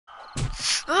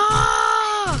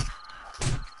Ah!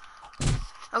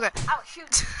 Okay. Ow,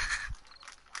 shoot.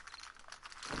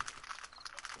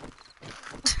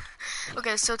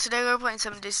 Okay, so today we're playing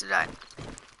 7 Days to Die.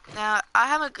 Now, I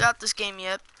haven't got this game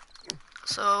yet,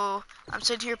 so I'm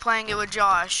sitting here playing it with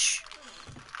Josh.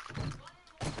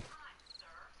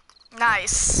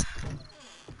 Nice.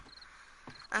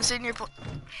 I'm sitting here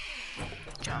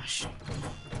Josh.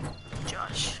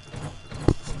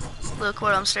 Look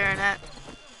what I'm staring at.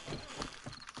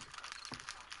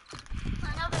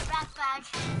 Another backpack.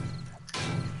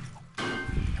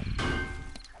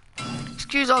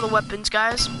 Excuse all the weapons,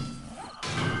 guys.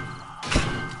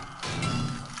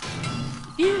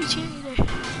 You cheater.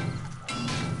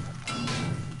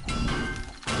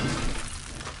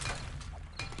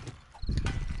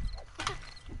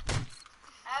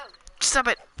 Oh. Stop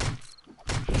it.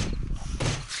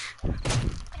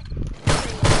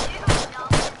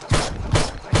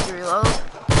 I need to reload.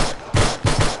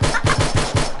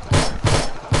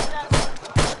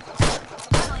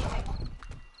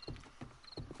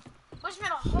 Which made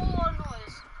a whole lot of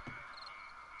noise.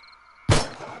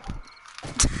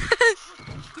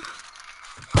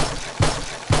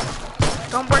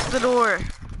 Don't break the door.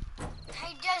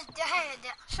 He just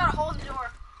did. Shot a hole in the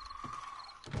door.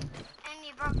 And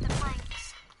he broke the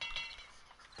planks.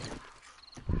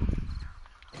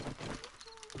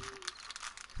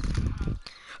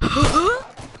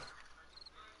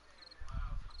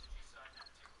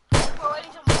 We're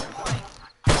waiting till the morning.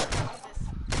 What's this?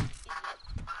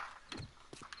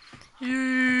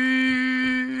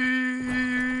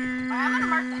 I'm gonna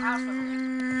mark the house over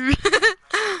here.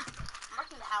 I'm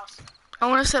marking the house. I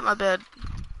want to set my bed.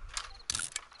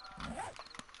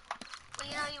 Well,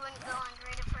 you know you wouldn't go under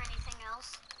it for anything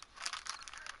else.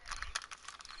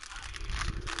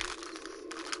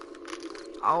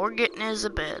 All we're getting is a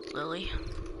bed, Lily.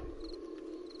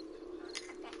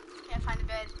 Okay. Can't find a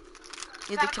bed.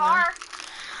 Neither Found a can car.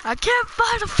 I can't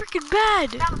find a freaking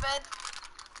bed. Found a bed.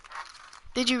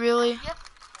 Did you really? Yep.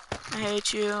 I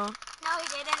hate you. No, he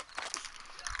didn't.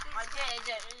 I did.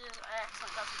 I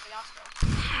accidentally got something else though.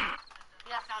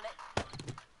 Yeah, I found it.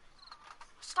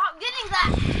 Stop getting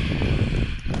that!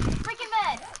 Freaking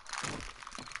bed!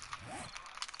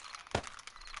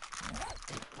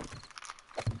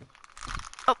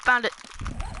 Oh, found it.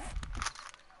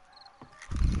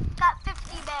 Got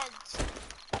 50 beds.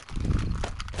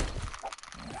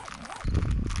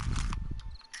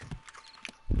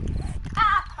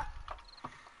 Ah!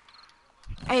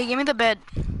 Hey, give me the bed.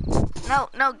 No,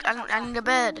 I need a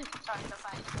bed. Sorry, so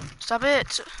fine. Stop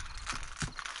it.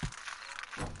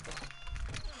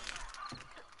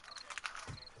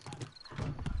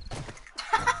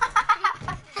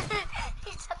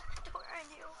 He shut the door on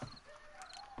you.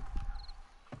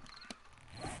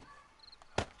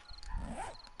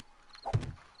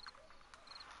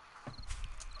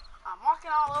 I'm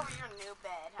walking all over your new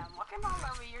bed. I'm walking all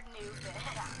over your new bed.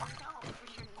 I'm walking all over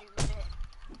your new bed.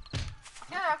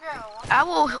 Okay.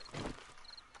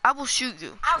 I will shoot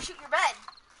you. I'll shoot your bed.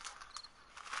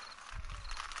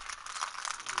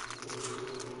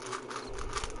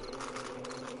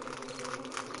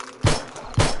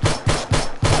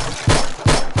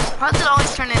 Why does it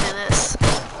always turn into this?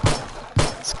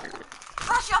 Screw it.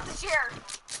 Crush you off the chair.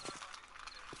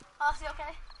 Oh, is he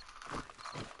okay?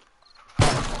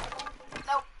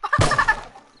 Nope.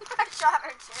 I shot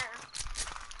her chair.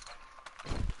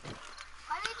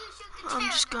 Why did you shoot the chair? I'm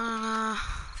just gonna.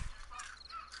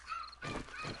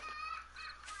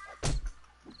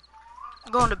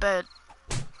 I'm going to bed.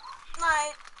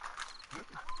 Night.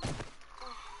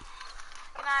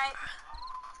 Good night.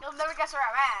 You'll never guess where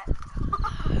I'm at.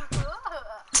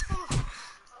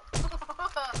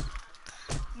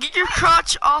 Get your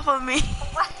crotch off of me.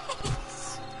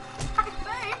 I'm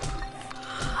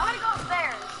gonna go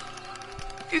upstairs.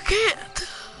 You can't.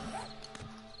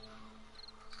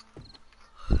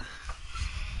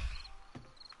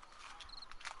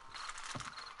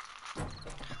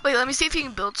 Wait, let me see if you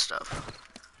can build stuff.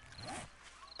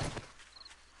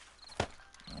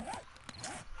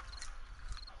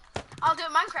 I'll do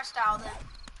it Minecraft style then.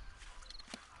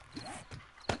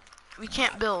 We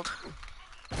can't build.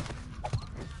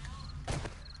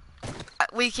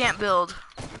 We can't build.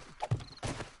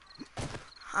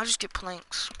 I'll just get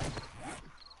planks.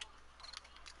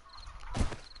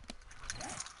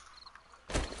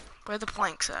 Where are the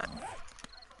planks at?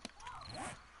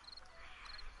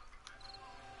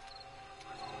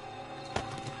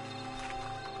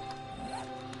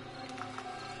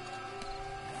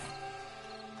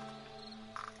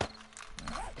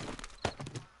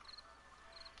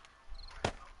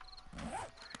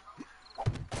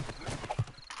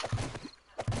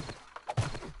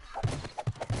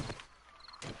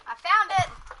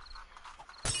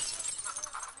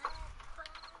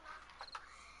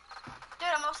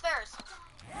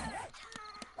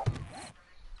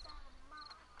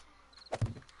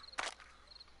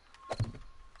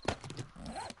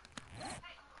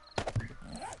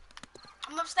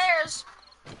 upstairs.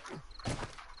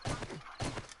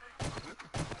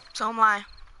 So am I.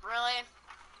 Really?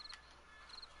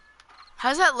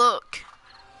 How's that look?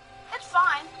 It's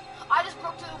fine. I just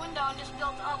broke through the window and just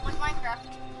built up like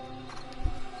Minecraft.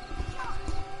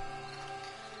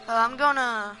 I'm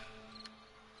gonna...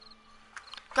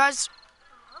 Guys,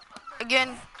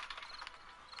 again...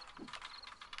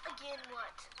 Again,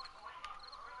 what?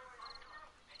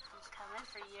 He's coming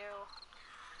for you.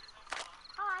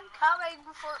 I'm coming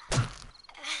before...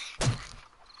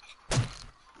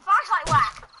 Flashlight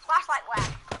whack! Flashlight whack!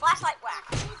 Flashlight whack!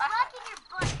 He's whacking your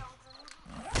butt,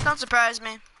 Dalton. Don't surprise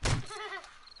me.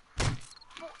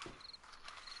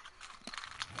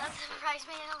 That surprised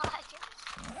me, I don't like it.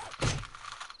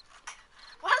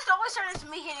 Why does it always turn into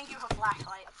me hitting you with a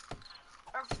flashlight?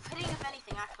 Or hitting you with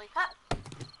anything, actually. Huh?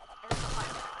 What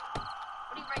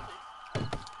are you breaking?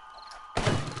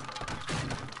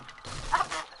 Oh,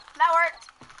 that worked.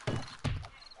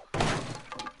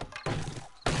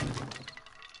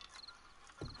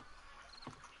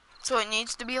 So it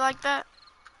needs to be like that?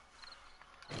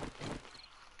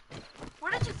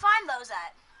 Where did you find those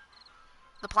at?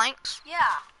 The planks?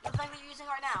 Yeah, the thing that you're using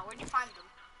right now. Where did you find them?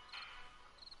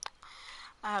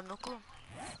 I have no clue.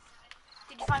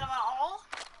 Did you find them on all?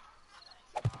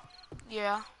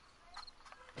 Yeah.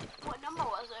 What number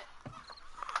was it?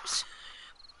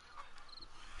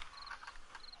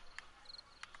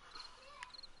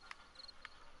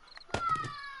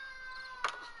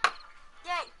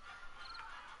 Yay!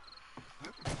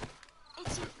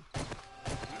 Itchy. Itchy.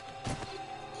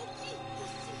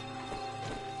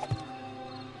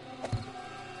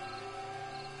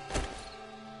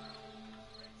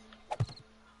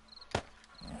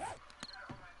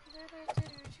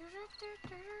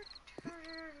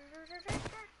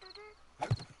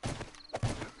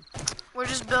 We're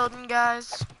just building,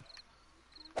 guys.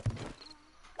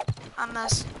 I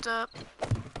messed up.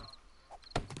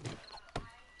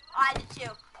 I did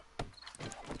too.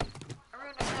 I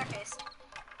ruined the staircase.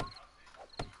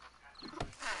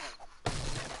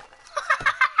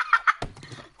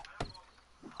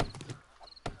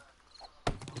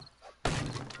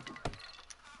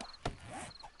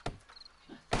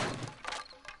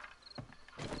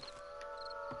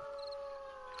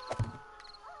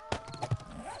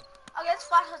 Okay, this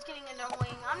flashlight's getting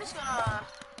annoying. I'm just gonna...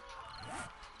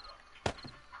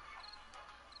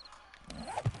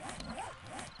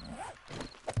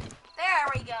 There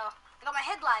we go. I got my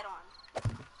headlight on.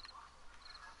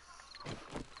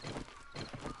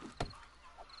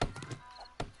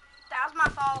 That was my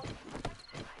fault.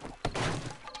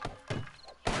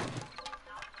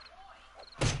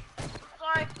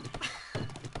 Sorry.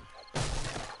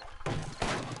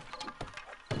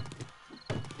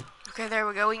 Okay, there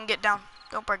we go. We can get down.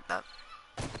 Don't break that.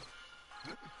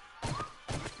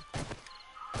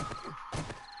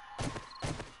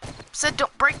 Said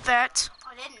don't break that.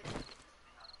 I didn't.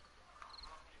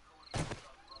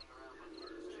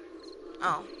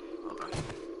 Oh, okay.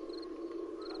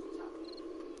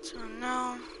 So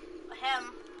now...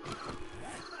 Him.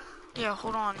 Yeah,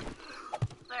 hold on.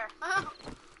 There.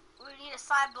 We need a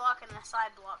side block and a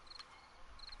side block.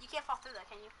 You can't fall through that,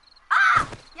 can you? Ah!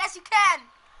 Yes, you can!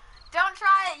 Don't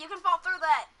try it. You can fall through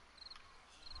that.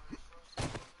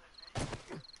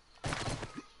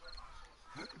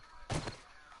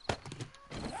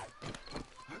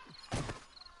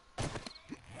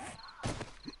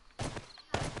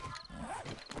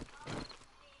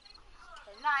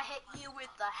 Can I hit you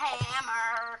with the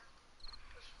hammer?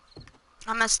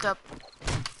 I messed up.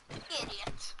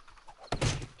 Idiot.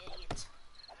 Idiot.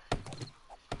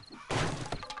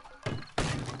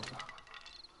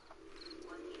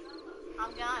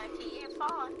 I'm gonna keep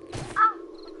falling. Ow! I'm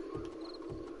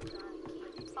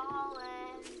gonna keep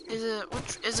falling. Is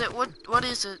it, what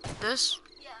is it? This?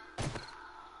 Yeah.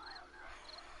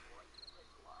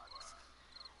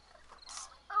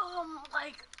 I don't know.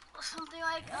 Like something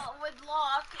like a wood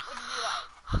block would be like.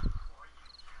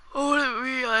 Oh, would it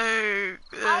be like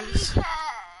this? Okay.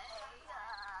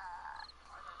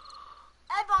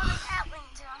 Ebon and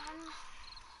Atlington.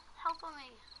 Help me.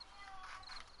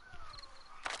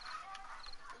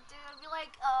 Dude, it'd be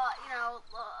like, you know,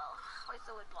 what's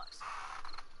the wood blocks?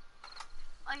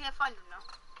 I can't find them now.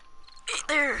 Right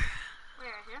there.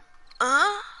 Where, here?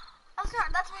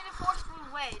 That's reinforced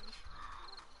from wedge.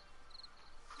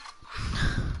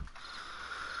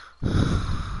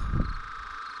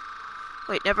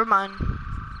 Wait, never mind.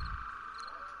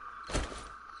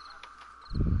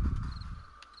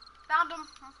 Found them.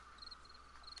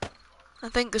 I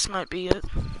think this might be it.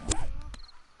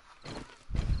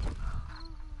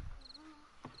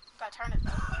 Gotta turn it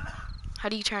though. How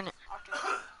do you turn it? I'll do it.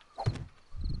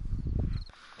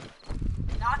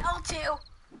 R2.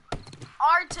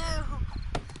 R2.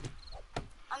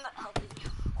 I'm not helping you.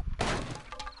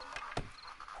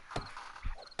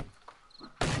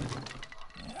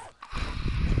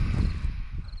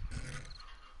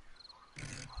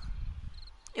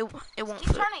 It won't Keep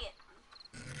fit. turning it.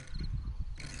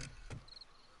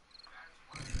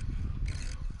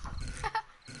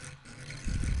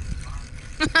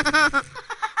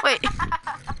 Wait.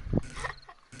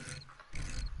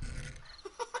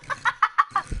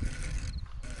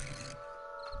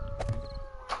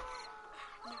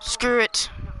 Screw it. Is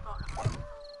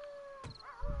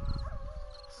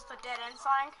this the dead end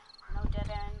sign? No dead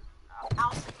end.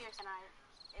 I'll sleep here tonight.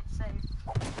 It's safe.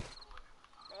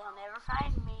 They'll never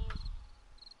find me.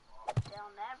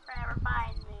 They'll never ever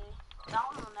find me.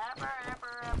 They'll never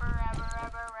ever ever ever ever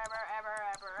ever ever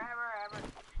ever ever ever.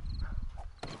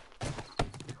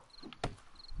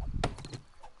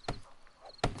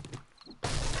 You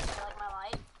like my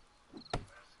light?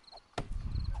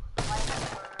 Light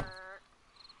alert.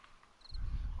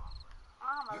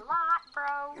 I'm alive,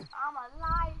 bro. I'm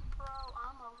alive, bro.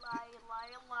 I'm alive,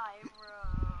 bro.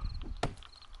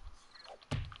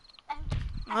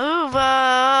 Move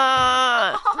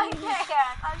up. Oh my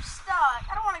god, I'm stuck.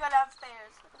 I don't want to go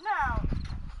downstairs. No.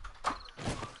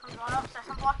 I'm going upstairs.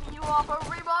 I'm blocking you off over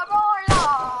my boy.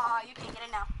 Oh, you can't get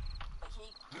in now.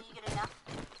 Wait, can you get in now?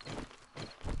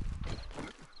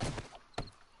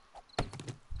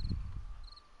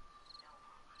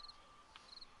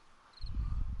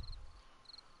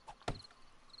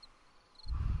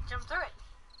 Jump through it.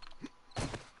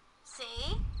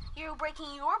 See? You're breaking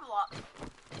your block.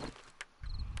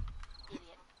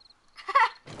 Idiot.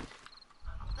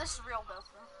 This is real though.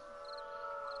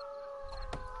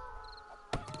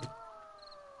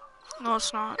 No,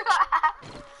 it's not.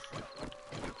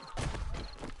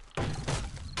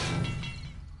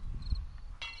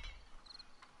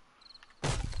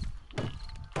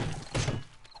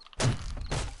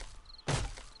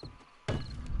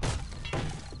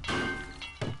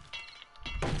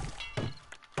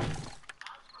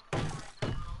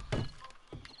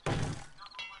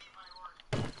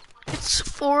 It's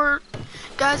 4,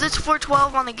 guys. It's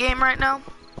 4:12 on the game right now.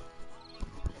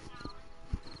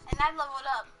 And I leveled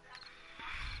up.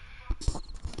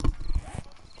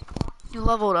 You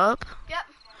leveled up? Yep.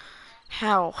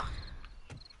 How?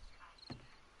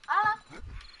 Uh-huh.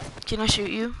 Can I shoot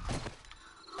you?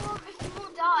 Oh, you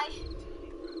won't die.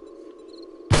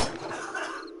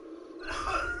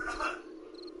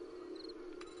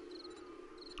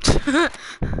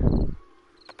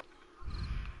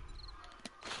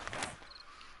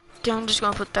 Okay, I'm just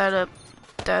gonna put that up.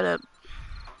 Take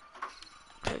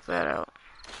that out.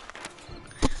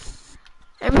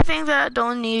 Everything that I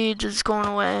don't need is going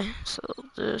away. So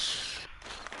this,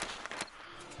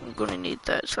 I'm gonna need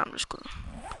that. So I'm just gonna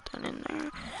put that in there.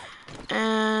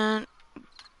 And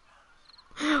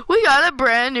we got a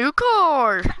brand new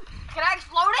car. Can I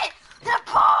explode it? The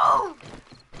boom!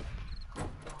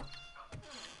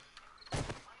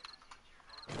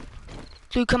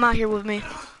 Dude, come out here with me.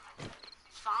 Fine,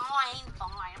 I'm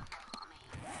coming.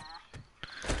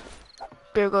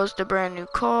 There goes the brand new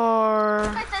car.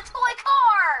 It's a toy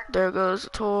car! There goes the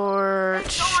torch.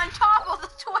 It's on top of the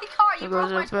toy car. You There goes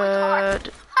broke the my toy car.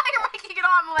 bed. You're making it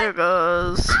on There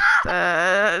goes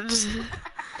that.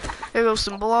 There goes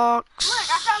some blocks. Look,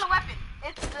 I found a weapon.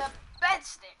 It's the bed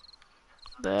stick.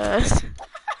 That.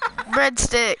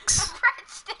 Breadsticks.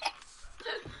 Breadsticks.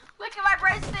 Look at my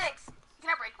breadsticks. Can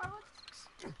I break my breadsticks?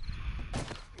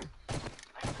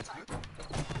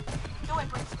 Go away,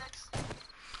 breadsticks.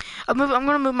 I'm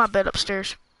gonna move my bed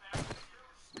upstairs.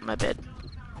 My bed.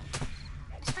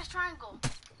 Just press triangle.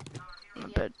 My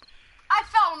bed. I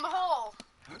fell in the hole.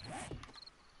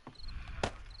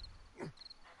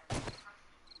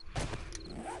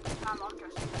 I'm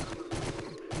undressed.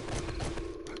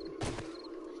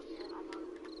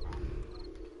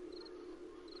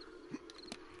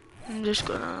 I'm just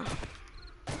gonna.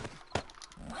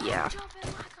 Yeah. Jumping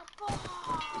like a ball.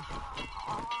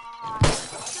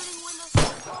 Shooting windows like a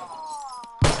ball.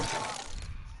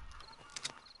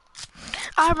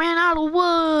 I ran out of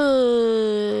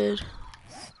wood.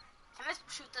 Can I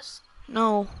shoot this?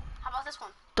 No. How about this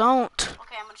one? Don't.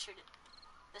 Okay, I'm gonna shoot it.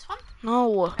 This one?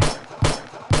 No.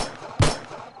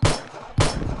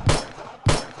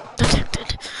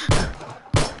 Detected.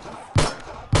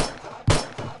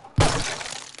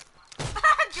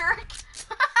 Jerk.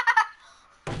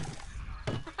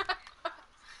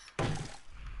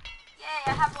 Yay, I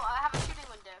have a shooting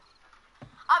window.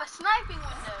 I have a sniping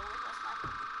window.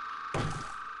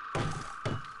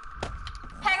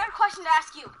 Hey, I got a question to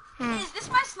ask you. Is this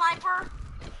my sniper?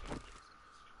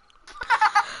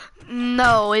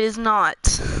 No, it is not.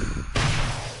 It's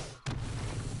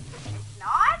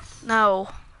not? No.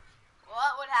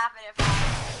 What would happen if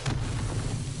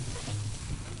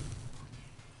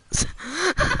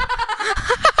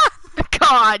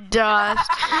God, Josh.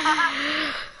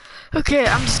 Okay,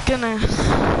 I'm just gonna. Yeah, you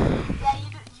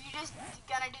just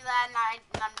gonna do that, and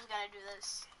I'm just gonna do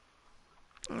this.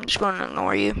 I'm just gonna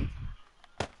ignore you.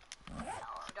 Hello,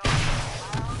 don't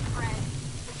my old friend.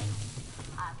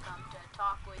 I've come to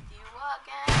talk with you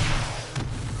again.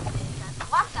 Because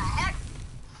what the heck?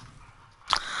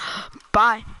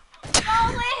 Bye.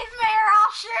 Don't leave me or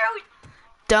I'll shoot!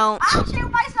 Don't. I'll shoot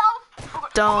myself! Oh my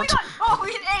Don't. god! Oh,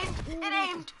 it aimed! It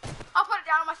aimed! I'll put it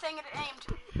down on my thing and it aimed.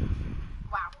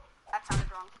 Wow, that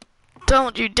sounded wrong.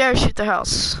 Don't you dare shoot the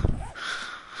house.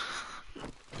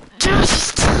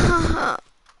 Just. Don't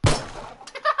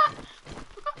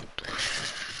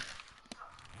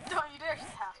you dare shoot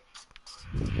the house.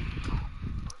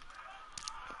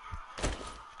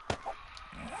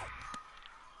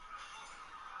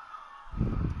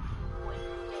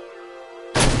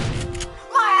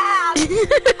 My ass!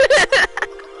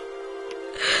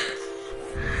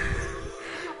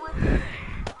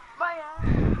 My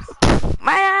ass!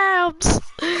 My abs.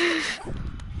 No!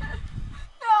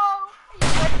 You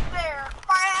went there!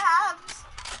 My abs!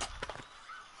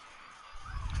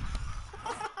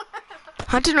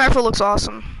 Hunting rifle looks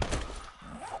awesome.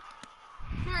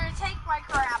 Here, take my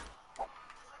crap.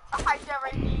 I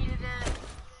never needed it.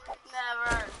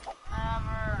 Never.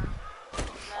 Never.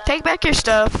 Take back your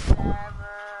stuff. Never.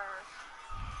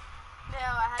 No,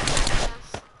 I had to do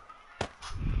this.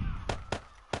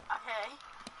 Okay.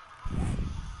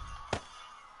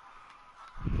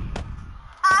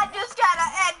 I just gotta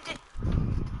end it.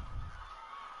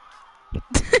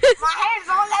 My hand's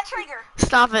on that trigger.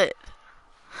 Stop it.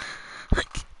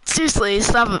 Seriously,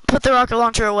 stop it. Put the rocket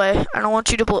launcher away. I don't want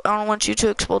you to. I don't want you to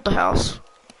explode the house.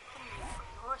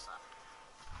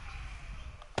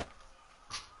 I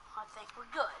think we're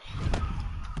good.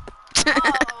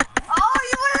 Oh,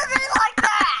 you wanted me like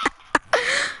that.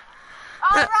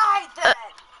 All right then.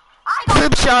 I got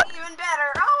Boob shot. even better.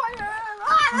 Oh my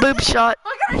god. Boob shot.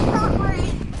 Look at a shot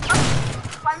rate.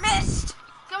 I missed.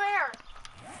 Come here.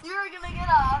 You're gonna get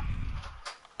a.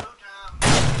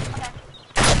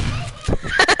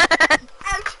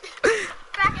 Ouch.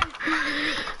 Back in.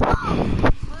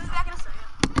 We'll be back in a second.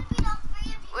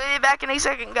 We'll be back in a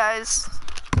second, guys.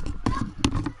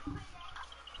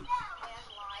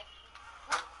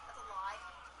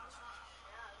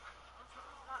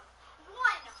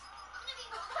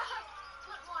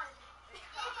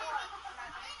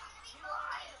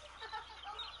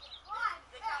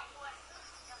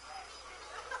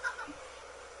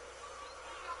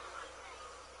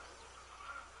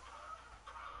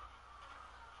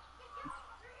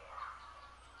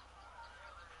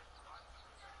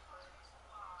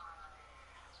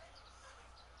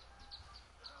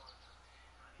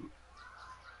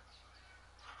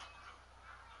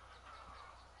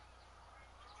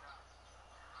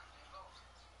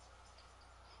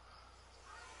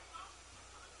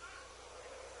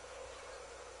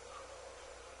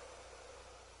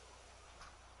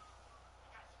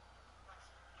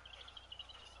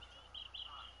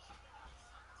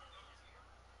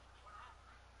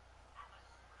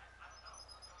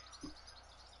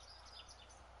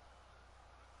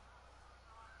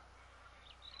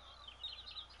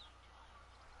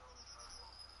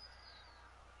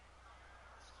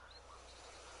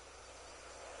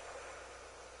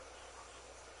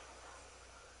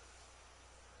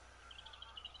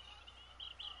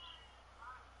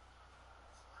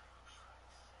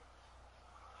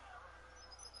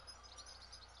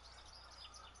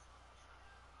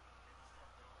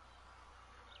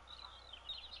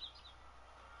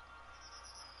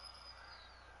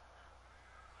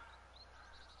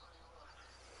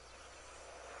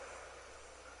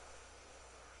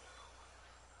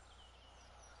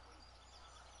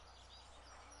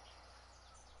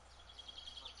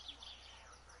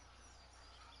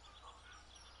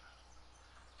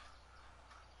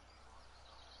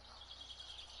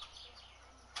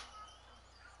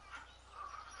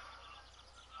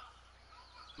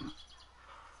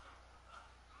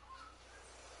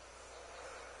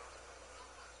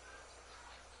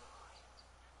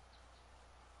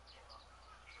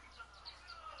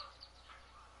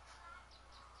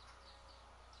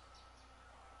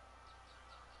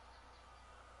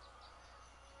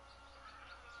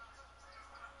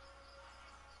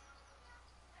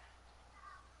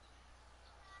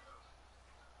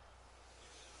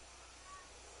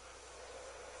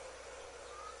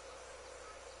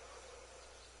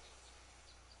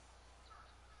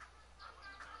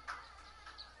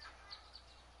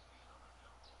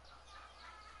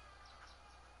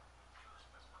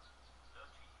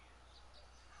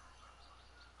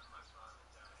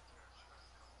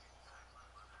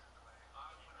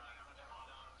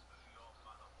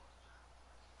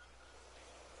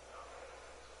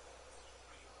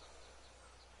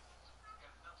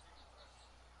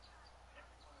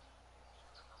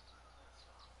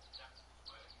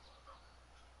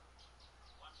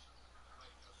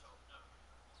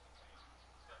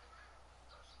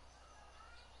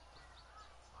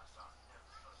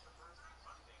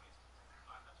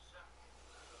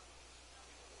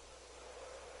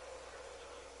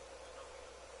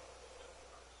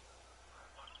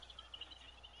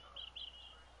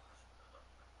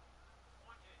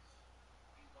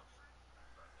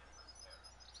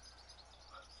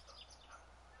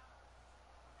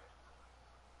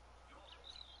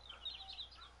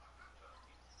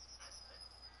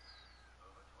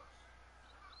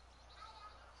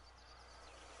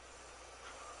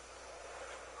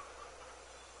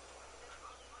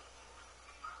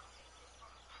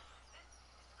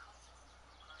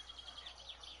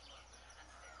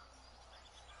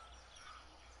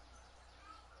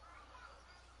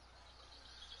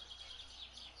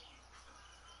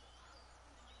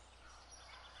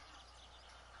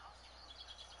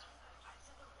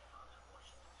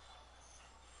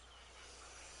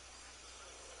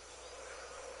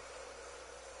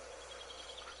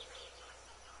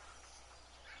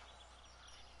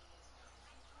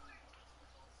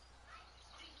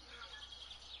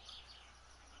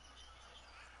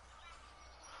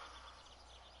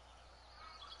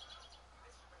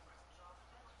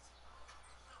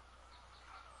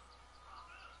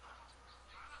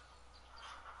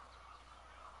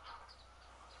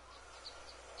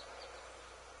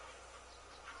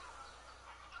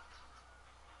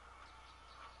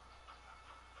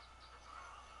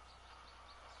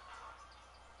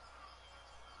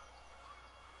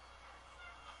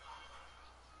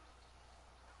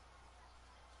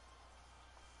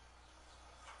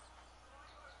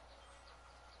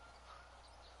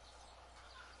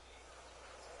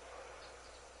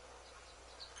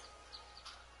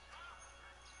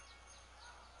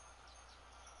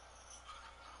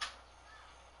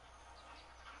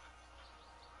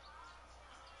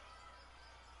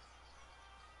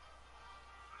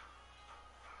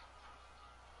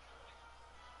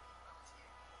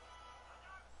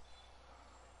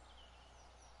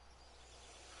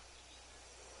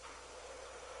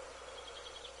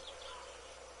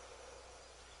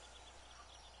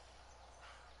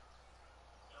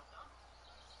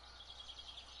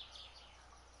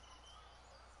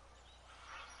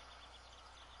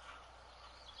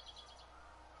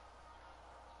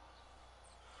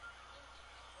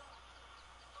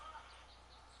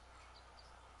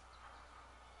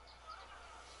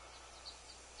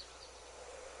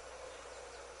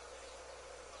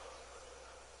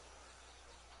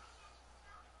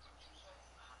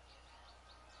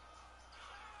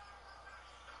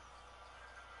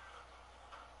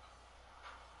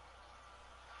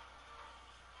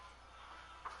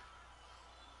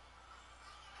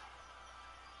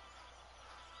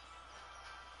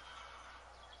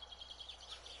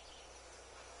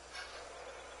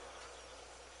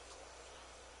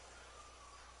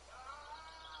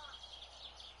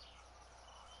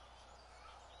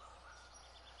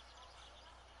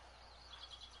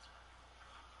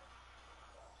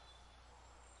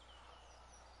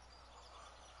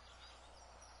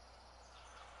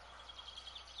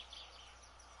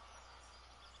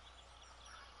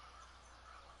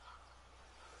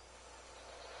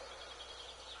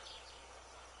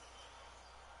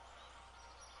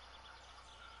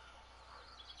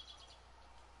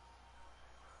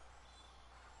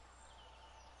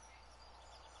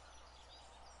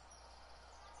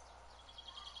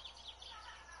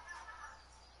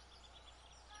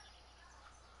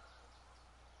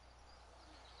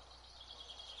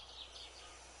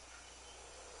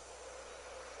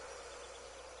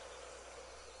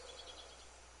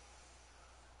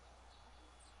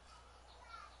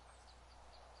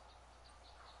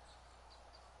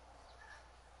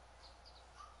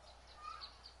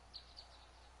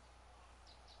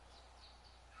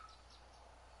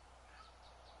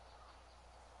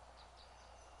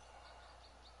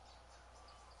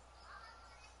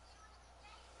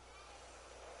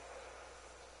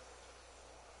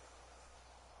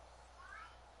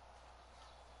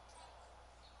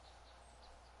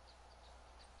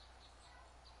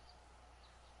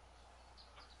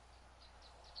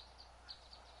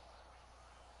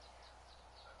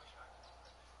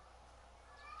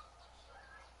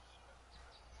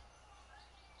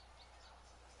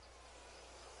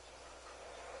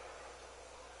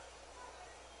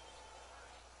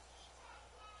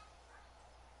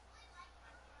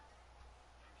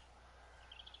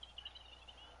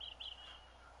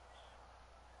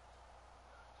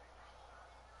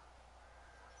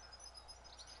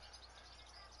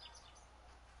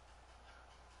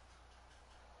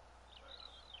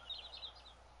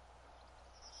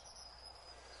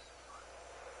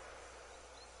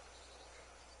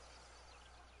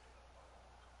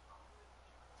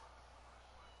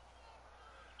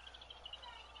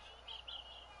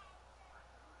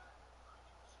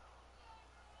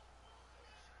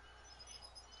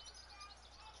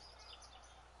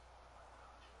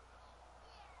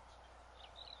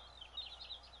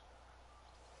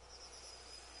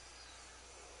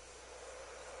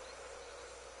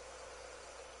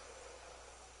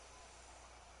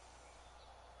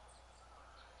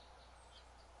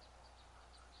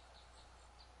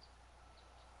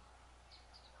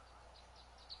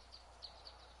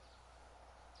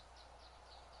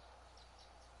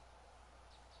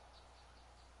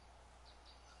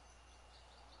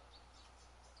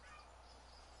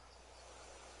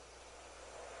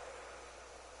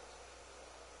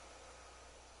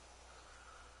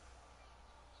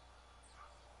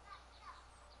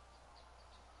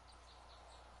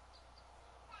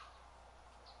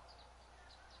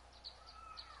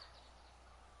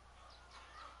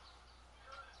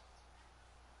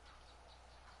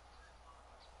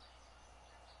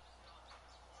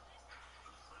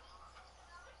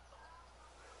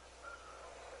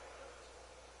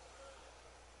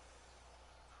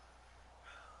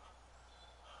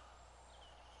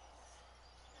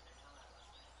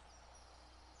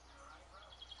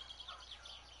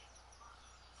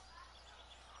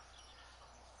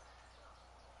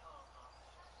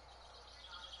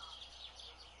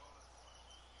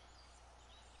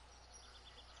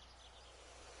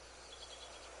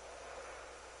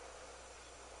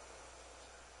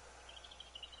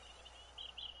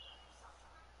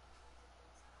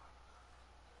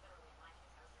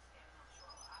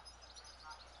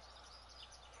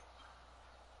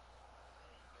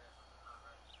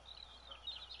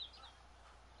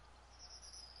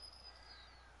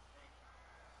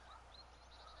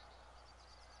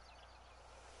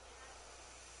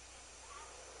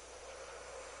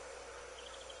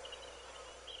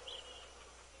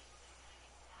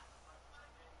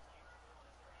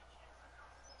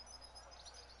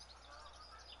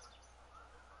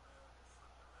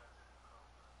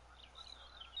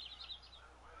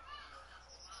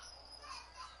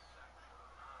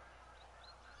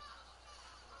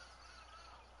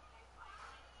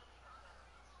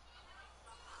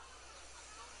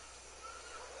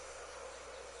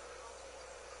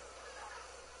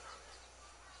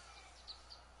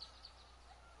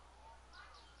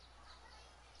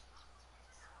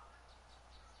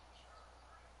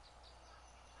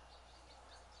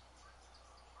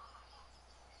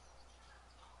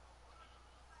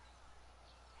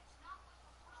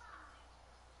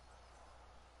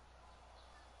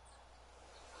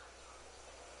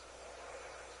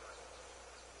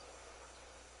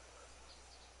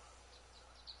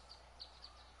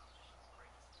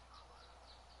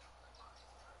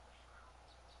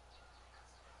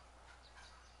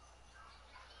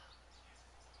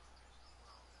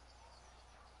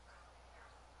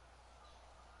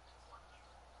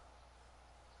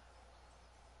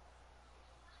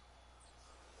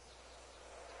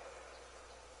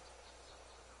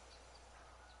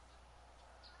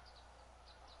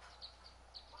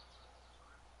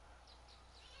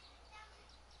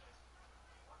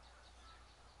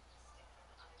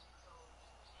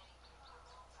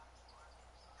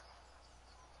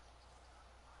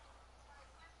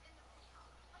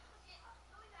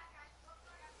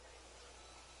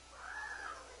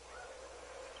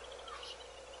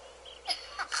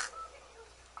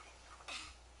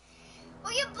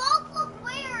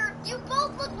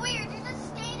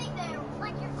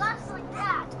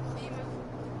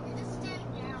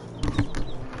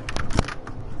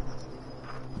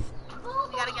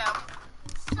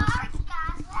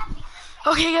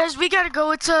 Okay, guys, we gotta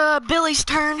go. It's Billy's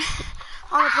turn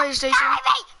on the PlayStation.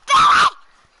 Billy!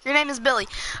 Your name is Billy.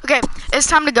 Okay, it's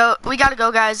time to go. We gotta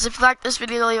go, guys. If you like this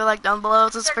video, leave a like down below.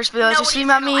 It's the first video you see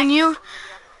about me and you.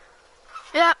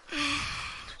 Yep.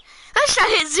 Let's try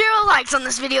to hit 0 likes on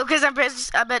this video because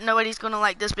I bet nobody's gonna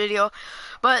like this video.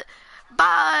 But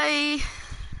bye.